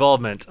first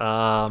involvement.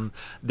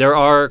 There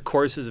are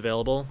courses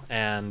available,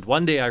 and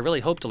one day I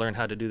really hope to learn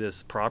how to do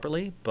this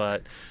properly,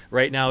 but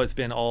right now it's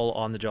been all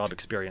on-the-job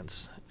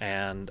experience.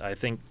 And I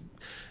think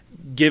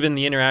given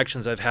the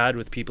interactions I've had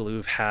with people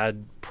who've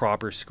had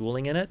proper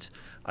schooling in it,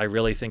 I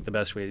really think the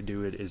best way to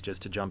do it is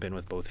just to jump in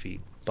with both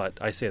feet. But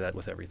I say that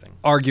with everything.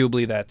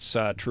 Arguably, that's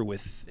true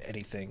with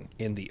anything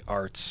in the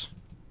arts.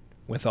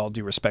 With all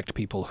due respect to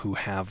people who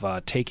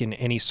have taken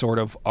any sort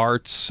of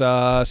arts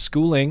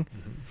schooling,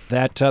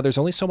 that there's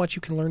only so much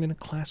you can learn in a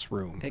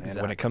classroom.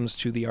 And when it comes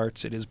to the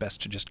arts, it is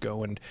best to just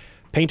go and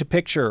paint a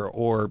picture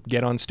or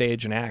get on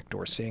stage and act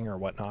or sing or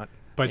whatnot.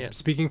 But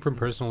speaking from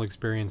personal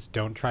experience,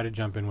 don't try to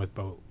jump in with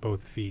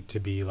both feet to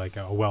be like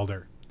a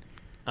welder.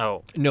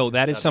 Oh. No,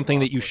 that is That'd something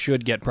be that you awkward.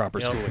 should get proper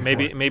You know, schooling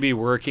maybe for. maybe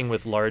working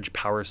with large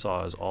power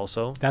saws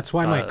also. That's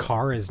why my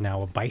car is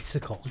now a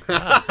bicycle.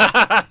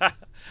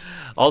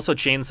 Also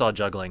chainsaw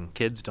juggling.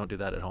 Kids, don't do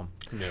that at home.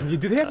 Do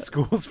they have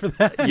schools for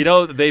that? You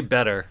know, they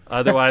better.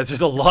 Otherwise,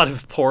 there's a lot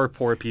of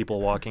poor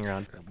people walking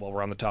around. While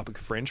we're on the topic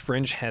of Fringe,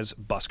 Fringe has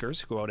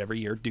buskers who go out every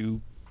year,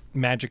 do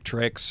magic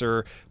tricks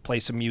or play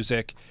some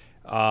music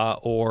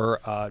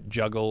or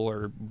juggle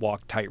or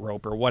walk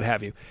tightrope or what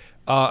have you.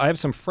 I have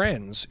some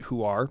friends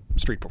who are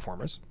street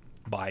performers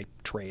by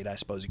trade, I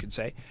suppose you could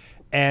say,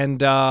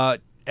 and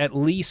at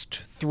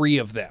least 3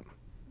 of them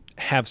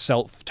have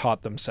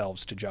self-taught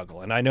themselves to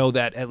juggle. And I know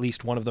that at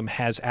least one of them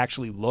has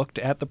actually looked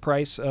at the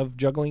price of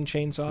juggling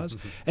chainsaws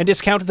and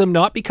discounted them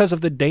not because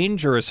of the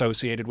danger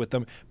associated with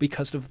them,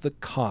 because of the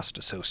cost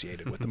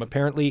associated with them.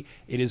 Apparently,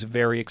 it is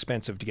very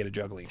expensive to get a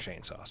juggling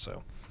chainsaw.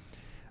 So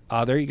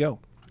there you go.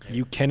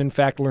 You can, in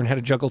fact, learn how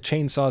to juggle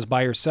chainsaws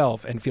by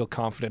yourself and feel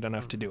confident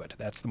enough to do it.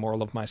 That's the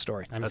moral of my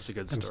story. That's a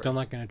good story. I'm still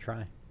not going to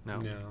try.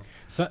 No.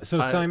 So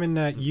Simon,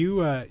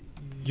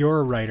 you're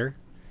a writer.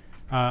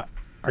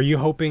 Are you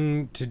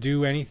hoping to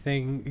do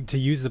anything, to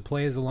use the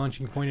play as a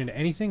launching point into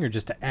anything, or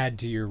just to add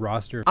to your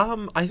roster?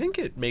 I think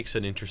it makes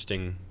an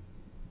interesting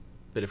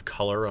bit of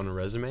color on a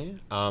resume.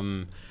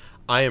 I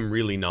am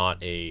really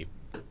not a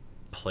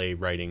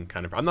playwriting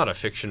kind of... I'm not a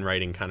fiction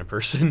writing kind of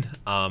person.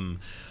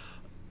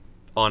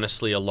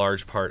 Honestly, a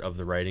large part of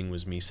the writing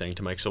was me saying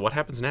to Mike, so what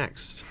happens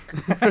next?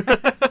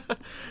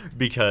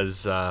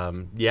 Because,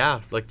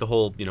 like the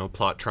whole,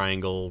 plot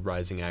triangle,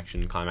 rising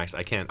action, climax,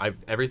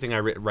 everything I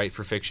write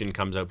for fiction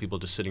comes out people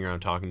just sitting around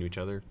talking to each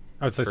other.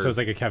 Oh, so it's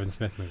like a Kevin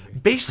Smith movie.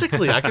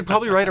 Basically, I could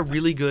probably write a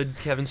really good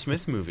Kevin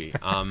Smith movie,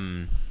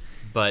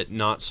 but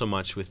not so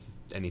much with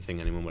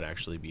anything anyone would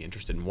actually be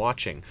interested in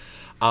watching.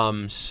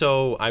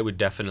 So I would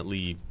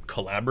definitely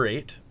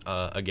collaborate,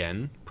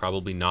 again,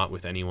 probably not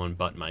with anyone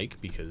but Mike,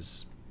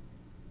 because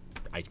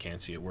I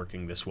can't see it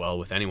working this well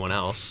with anyone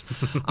else.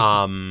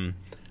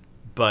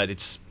 But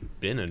it's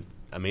been an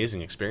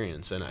amazing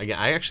experience, and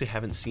I actually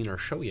haven't seen our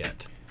show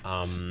yet.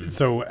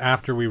 So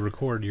after we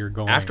record, you're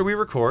going... After we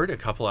record, a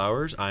couple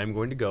hours, I'm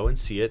going to go and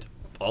see it.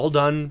 All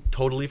done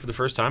totally for the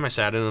first time. I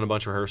sat in on a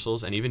bunch of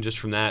rehearsals, and even just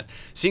from that,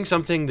 seeing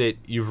something that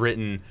you've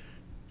written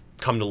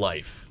come to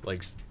life,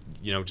 like,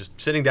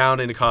 just sitting down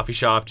in a coffee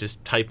shop,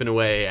 just typing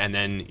away, and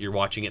then you're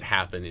watching it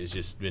happen, has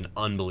just been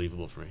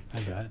unbelievable for me.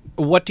 I bet.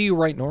 What do you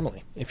write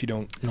normally, if you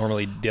don't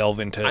normally delve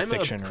into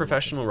fiction? I'm a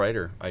professional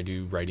writer. I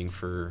do writing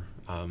for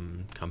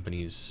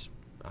companies,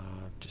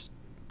 just...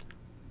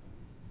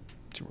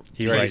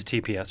 He writes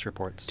TPS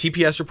reports.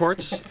 TPS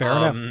reports. Fair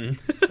enough.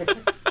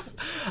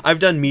 I've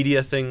done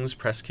media things,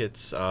 press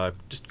kits,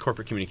 just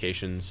corporate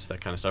communications,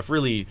 that kind of stuff.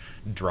 Really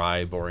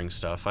dry, boring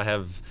stuff. I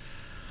have,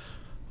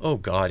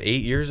 8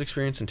 years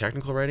experience in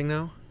technical writing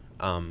now,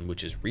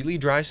 which is really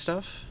dry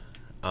stuff.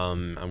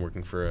 I'm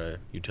working for a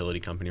utility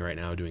company right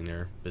now doing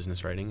their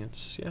business writing.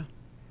 It's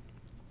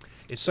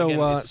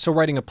So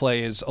writing a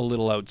play is a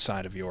little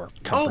outside of your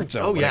comfort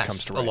zone when it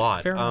comes to writing. A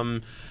lot. Fair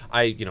enough.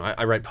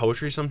 I write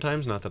poetry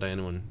sometimes. Not that I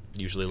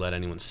usually let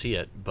anyone see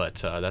it, but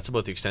that's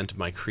about the extent of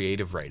my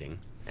creative writing.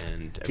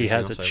 And He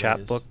has a everything else I write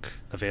chapbook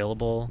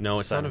available. No,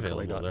 it's not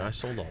SimonCooley.net. available. I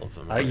sold all of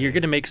them. You're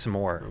going to make some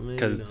more Maybe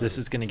because not. this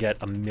is going to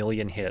get 1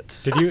 million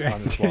hits Did you?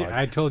 on this blog.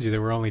 I told you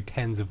there were only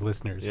tens of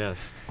listeners.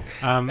 Yes.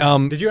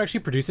 Did you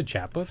actually produce a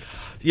chapbook?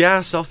 Yeah,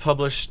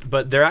 self-published,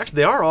 but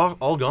they are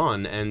all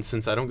gone. And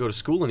since I don't go to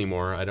school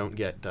anymore, I don't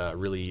get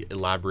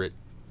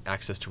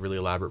access to really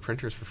elaborate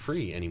printers for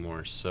free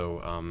anymore.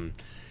 So,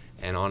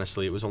 and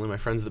honestly, it was only my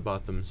friends that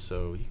bought them.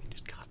 So you can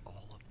just cut all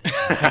of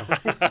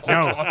them.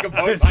 No. Talk about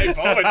my poetry this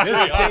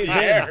on stays the in.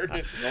 air.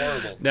 This is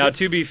horrible. Now,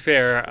 to be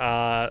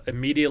fair,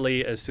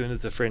 immediately as soon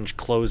as the Fringe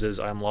closes,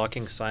 I'm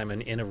locking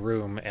Simon in a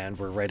room and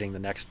we're writing the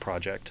next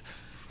project.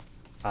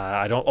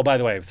 I don't. Oh, by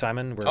the way,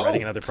 Simon, we're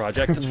writing another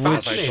project. As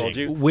I told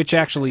you. Which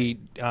actually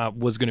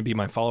was going to be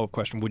my follow-up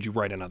question. Would you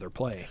write another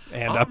play?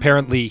 And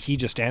apparently he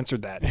just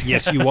answered that.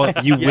 Yes, you will.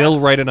 You will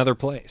write another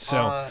play.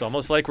 So It's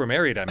almost like we're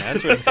married. I'm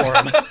answering for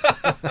him.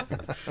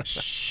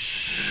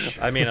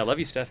 I mean, I love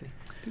you, Stephanie.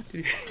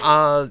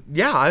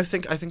 Yeah, I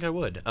think I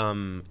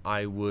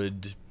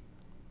would.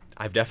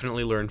 I've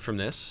definitely learned from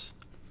this.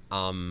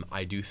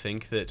 I do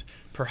think that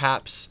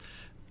perhaps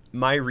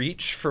my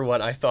reach for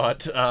what I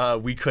thought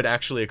we could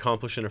actually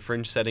accomplish in a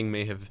Fringe setting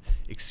may have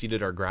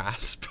exceeded our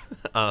grasp,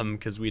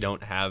 because we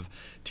don't have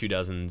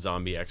 24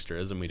 zombie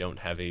extras and we don't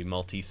have a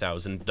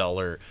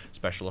multi-$1,000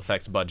 special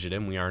effects budget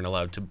and we aren't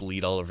allowed to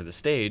bleed all over the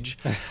stage.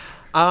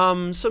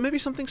 So maybe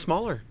something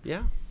smaller,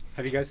 yeah.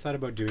 Have you guys thought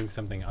about doing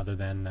something other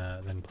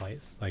than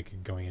plays, like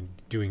going and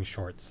doing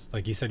shorts?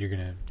 Like you said, you're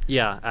gonna.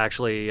 Yeah,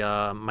 actually,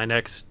 my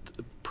next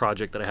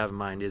project that I have in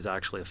mind is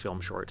actually a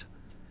film short,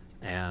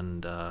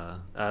 and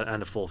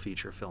a full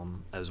feature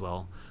film as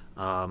well.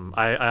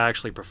 I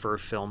actually prefer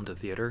film to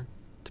theater,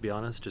 to be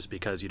honest, just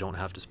because you don't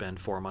have to spend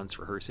 4 months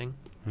rehearsing.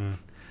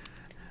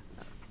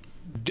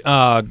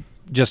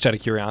 just out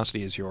of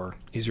curiosity, is your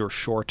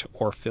short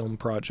or film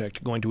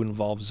project going to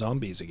involve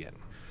zombies again?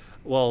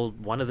 Well,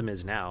 one of them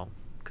is now,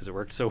 because it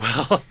worked so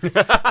well.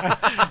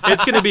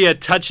 It's going to be a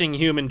touching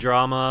human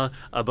drama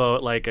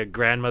about like a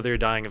grandmother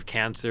dying of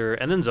cancer,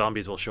 and then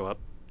zombies will show up.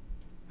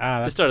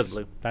 Just out of the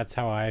blue. That's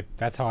how I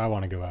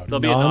want to go out.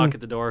 There'll be a knock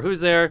at the door. Who's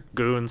there?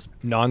 Goons.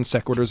 Non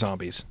sequitur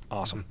zombies.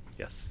 Awesome.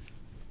 Yes.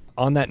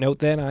 On that note,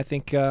 then, I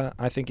think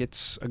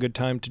it's a good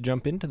time to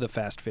jump into the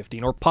Fast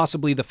 15, or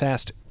possibly the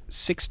Fast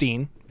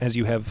 16, as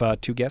you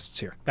have two guests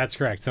here. That's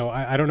correct. So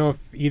I don't know if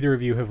either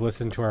of you have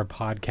listened to our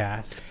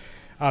podcast.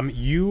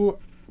 You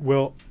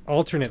will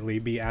alternately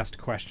be asked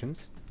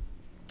questions.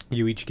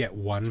 You each get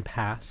one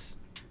pass.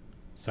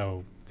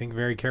 So think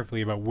very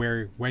carefully about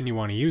when you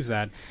want to use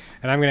that.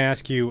 And I'm going to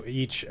ask you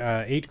each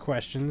 8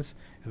 questions.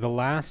 The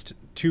last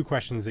 2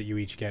 questions that you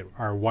each get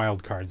are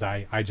wild cards.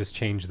 I just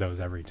change those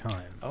every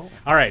time. Oh.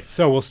 All right.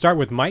 So we'll start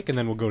with Mike, and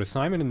then we'll go to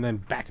Simon, and then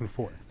back and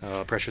forth.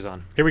 Pressure's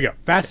on. Here we go.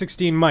 Fast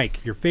 16,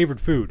 Mike, your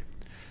favorite food.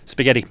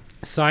 Spaghetti.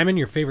 Simon,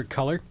 your favorite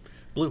color.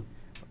 Blue.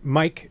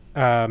 Mike,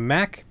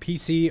 Mac,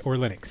 PC, or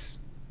Linux?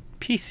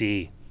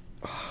 PC.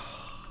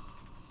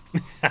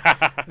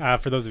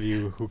 For those of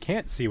you who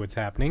can't see what's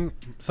happening,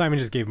 Simon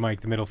just gave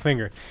Mike the middle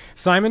finger.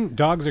 Simon,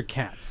 dogs or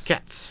cats?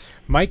 Cats.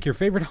 Mike, your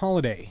favorite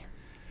holiday?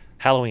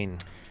 Halloween.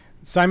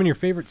 Simon, your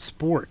favorite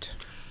sport?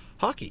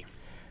 Hockey.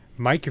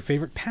 Mike, your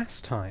favorite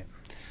pastime?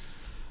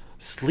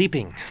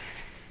 Sleeping.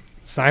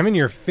 Simon,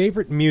 your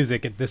favorite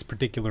music at this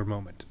particular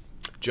moment?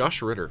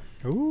 Josh Ritter.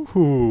 Ooh,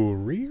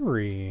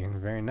 Riri.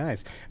 Very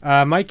nice.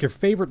 Mike, your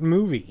favorite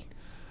movie?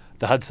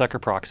 The Hudsucker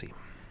Proxy.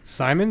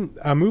 Simon,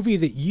 a movie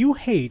that you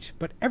hate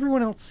but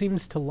everyone else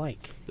seems to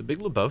like. The Big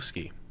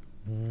Lebowski.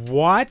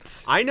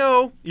 What? I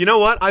know. You know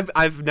what?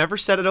 I've never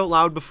said it out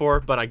loud before,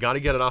 but I got to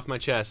get it off my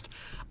chest.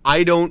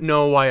 I don't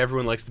know why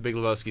everyone likes The Big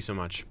Lebowski so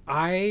much.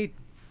 I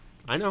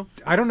know.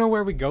 I don't know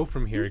where we go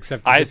from here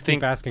except to just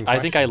keep asking I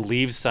questions. think I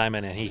leave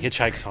Simon and he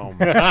hitchhikes home.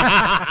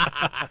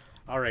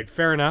 All right,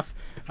 fair enough.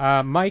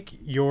 Mike,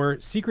 your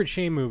secret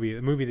shame movie,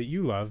 the movie that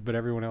you love but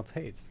everyone else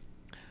hates.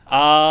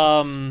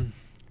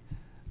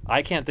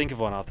 I can't think of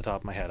one off the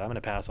top of my head. I'm going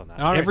to pass on that.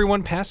 All right.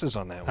 Everyone passes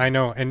on that one. I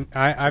know, and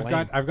I've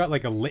lame. got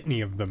like a litany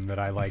of them that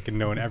I like and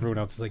know, and everyone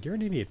else is like, you're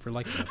an idiot for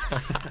liking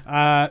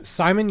this.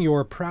 Simon,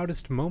 your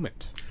proudest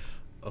moment.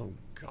 Oh,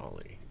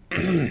 golly.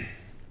 I'm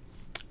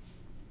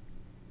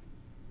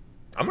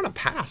going to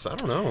pass. I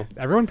don't know.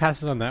 Everyone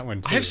passes on that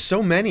one, too. I have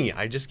so many.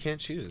 I just can't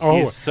choose.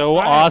 He's so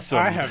awesome.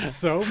 I have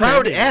so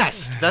Proud many.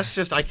 est. That's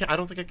just, I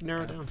don't think I can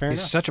narrow it down. Fair He's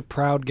enough. such a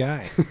proud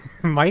guy.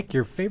 Mike,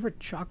 your favorite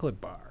chocolate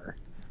bar.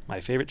 My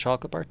favorite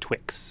chocolate bar,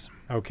 Twix.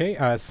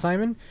 Okay,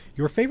 Simon,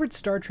 your favorite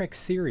Star Trek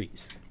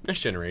series.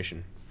 Next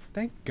Generation.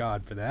 Thank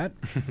God for that.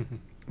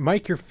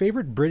 Mike, your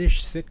favorite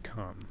British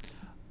sitcom.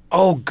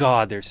 Oh,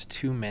 God, there's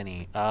too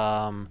many.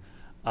 I'm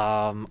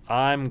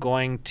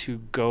going to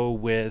go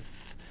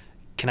with...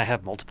 Can I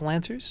have multiple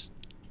answers?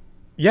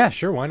 Yeah,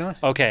 sure, why not?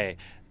 Okay.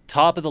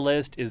 Top of the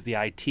list is the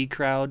IT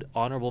Crowd.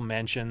 Honorable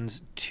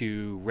mentions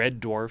to Red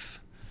Dwarf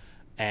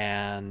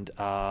and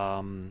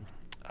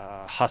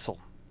Hustle.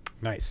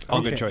 Nice.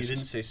 All good You choices.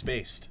 didn't say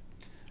spaced.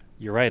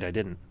 You're right, I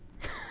didn't.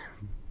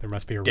 There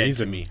must be a Dead to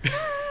reason. me.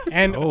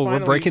 And Oh, we're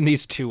finally, breaking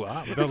these two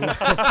up. you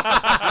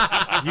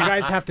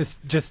guys have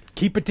to just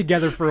keep it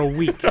together for a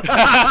week.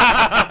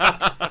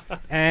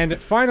 And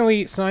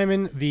finally,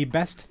 Simon, the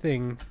best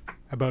thing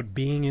about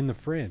being in the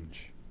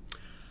Fringe.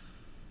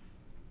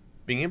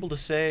 Being able to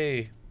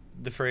say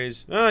the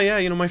phrase, "Oh yeah,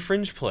 you know my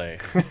Fringe play."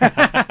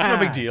 It's no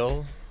big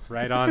deal.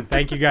 Right on.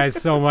 Thank you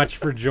guys so much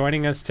for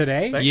joining us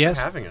today. Thanks Yes.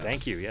 for having us.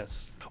 Thank you,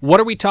 yes. What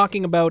are we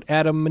talking about,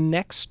 Adam,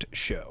 next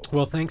show?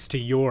 Well, thanks to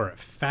your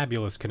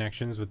fabulous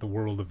connections with the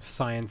world of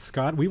science,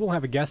 Scott, we will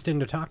have a guest in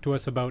to talk to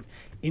us about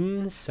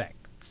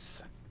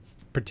insects,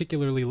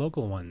 particularly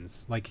local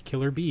ones like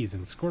killer bees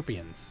and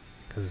scorpions,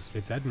 because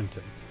it's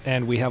Edmonton,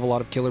 And we have a lot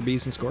of killer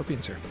bees and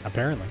scorpions here.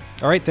 apparently.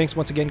 All right, thanks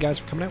once again, guys,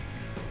 for coming out.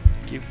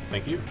 Thank you.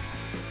 Thank you.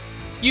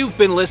 You've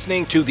been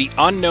listening to The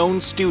Unknown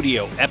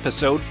Studio,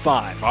 Episode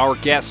 5. Our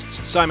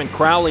guests, Simon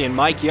Crowley and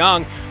Mike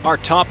Young. Our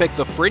topic,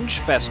 the Fringe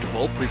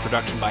Festival,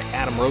 pre-production by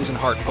Adam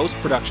Rosenhart,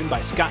 post-production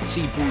by Scott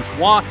C.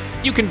 Bourgeois.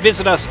 You can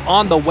visit us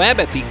on the web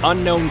at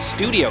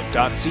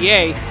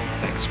theunknownstudio.ca.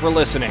 Thanks for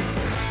listening.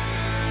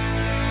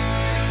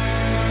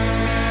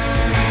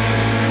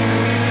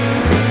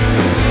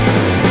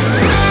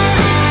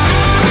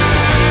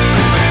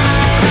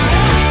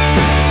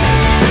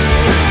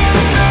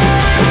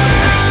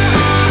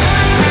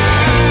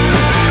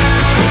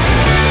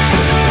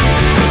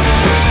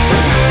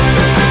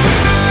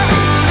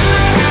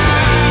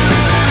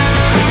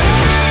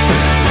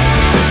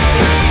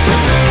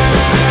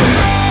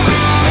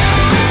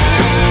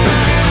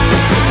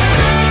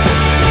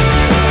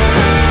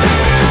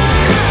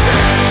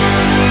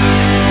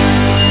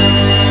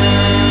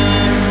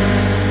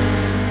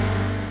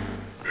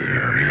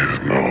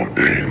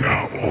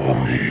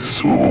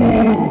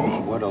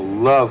 What a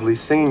lovely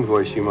singing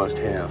voice you must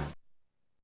have.